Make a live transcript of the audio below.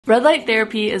Red light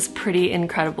therapy is pretty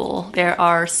incredible. There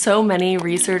are so many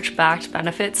research-backed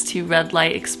benefits to red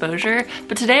light exposure,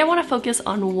 but today I want to focus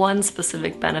on one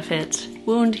specific benefit: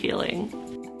 wound healing.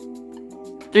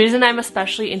 The reason I'm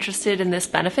especially interested in this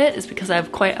benefit is because I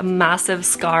have quite a massive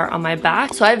scar on my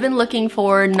back. So I've been looking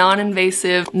for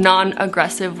non-invasive,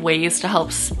 non-aggressive ways to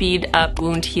help speed up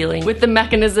wound healing with the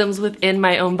mechanisms within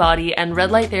my own body, and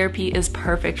red light therapy is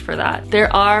perfect for that.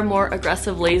 There are more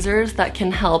aggressive lasers that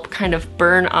can help kind of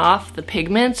burn off the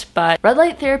pigment, but red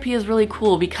light therapy is really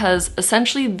cool because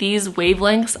essentially these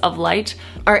wavelengths of light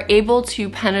are able to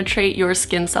penetrate your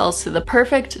skin cells to the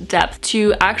perfect depth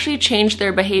to actually change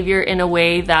their behavior in a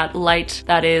way that light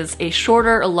that is a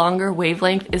shorter or longer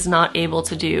wavelength is not able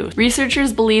to do.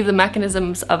 Researchers believe the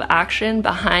mechanisms of action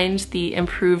behind the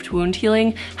improved wound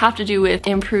healing have to do with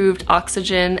improved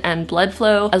oxygen and blood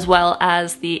flow, as well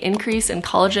as the increase in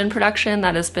collagen production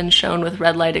that has been shown with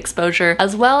red light exposure,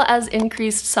 as well as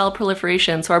increased cell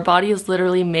proliferation. So our body is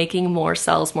literally making more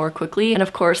cells more quickly, and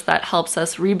of course that helps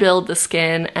us rebuild the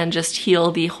skin and just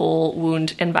heal the whole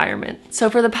wound environment. So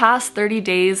for the past 30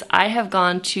 days, I have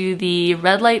gone to the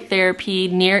red light therapy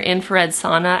near infrared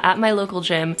sauna at my local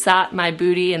gym, sat my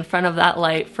booty in front of that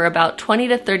light for about 20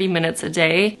 to 30 minutes a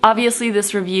day. Obviously,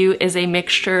 this review is a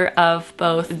mixture of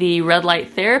both the red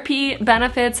light therapy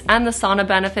benefits and the sauna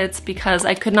benefits because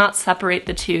I could not separate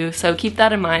the two. So keep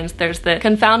that in mind. There's the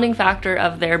confounding factor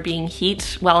of there being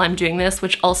heat while I'm doing this,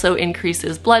 which also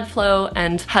increases blood flow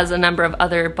and has a number of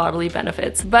other bodily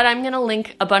benefits. But I'm gonna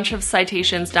link a bunch of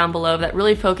citations down below that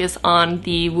really focus on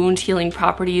the wound healing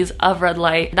properties of red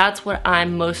light. That's what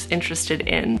I'm most interested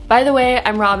in. By the way,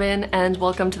 I'm Robin and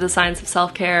welcome to the Science of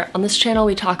Self-Care. On this channel,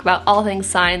 we talk about all things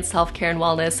science, self-care, and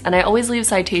wellness, and I always leave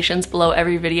citations below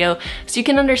every video so you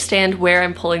can understand where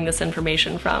I'm pulling this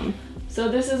information from. So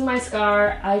this is my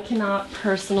scar. I cannot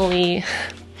personally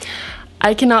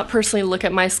look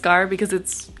at my scar because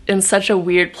it's in such a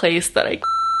weird place that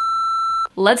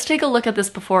Let's take a look at this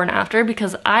before and after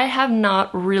because I have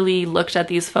not really looked at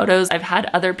these photos. I've had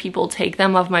other people take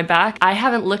them of my back. I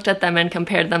haven't looked at them and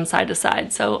compared them side to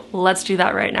side, so let's do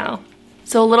that right now.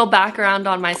 So a little background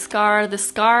on my scar. The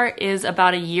scar is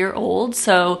about a year old,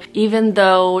 so even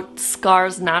though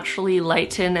scars naturally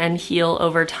lighten and heal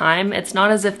over time, it's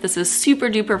not as if this is super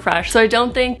duper fresh. So I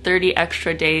don't think 30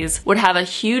 extra days would have a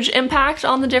huge impact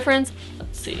on the difference.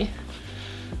 Let's see.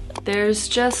 There's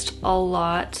just a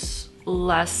lot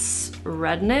less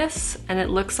redness, and it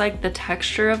looks like the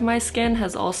texture of my skin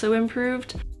has also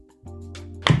improved.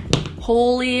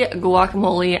 Holy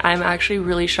guacamole, I'm actually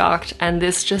really shocked, and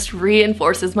this just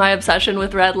reinforces my obsession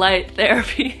with red light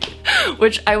therapy,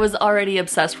 which I was already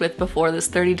obsessed with before this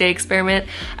 30-day experiment.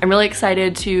 I'm really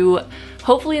excited to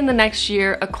hopefully in the next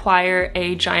year acquire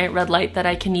a giant red light that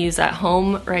I can use at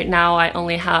home. Right now I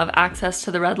only have access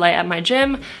to the red light at my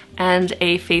gym and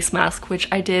a face mask, which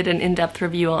I did an in-depth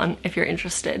review on if you're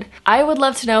interested. I would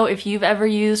love to know if you've ever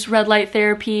used red light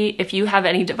therapy, if you have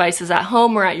any devices at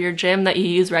home or at your gym that you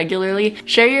use regularly.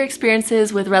 Share your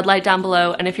experiences with red light down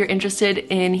below, and if you're interested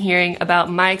in hearing about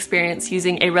my experience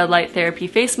using a red light therapy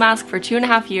face mask for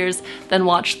 2.5 years, then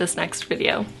watch this next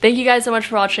video. Thank you guys so much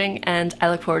for watching, and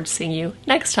I look forward to seeing you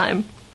next time.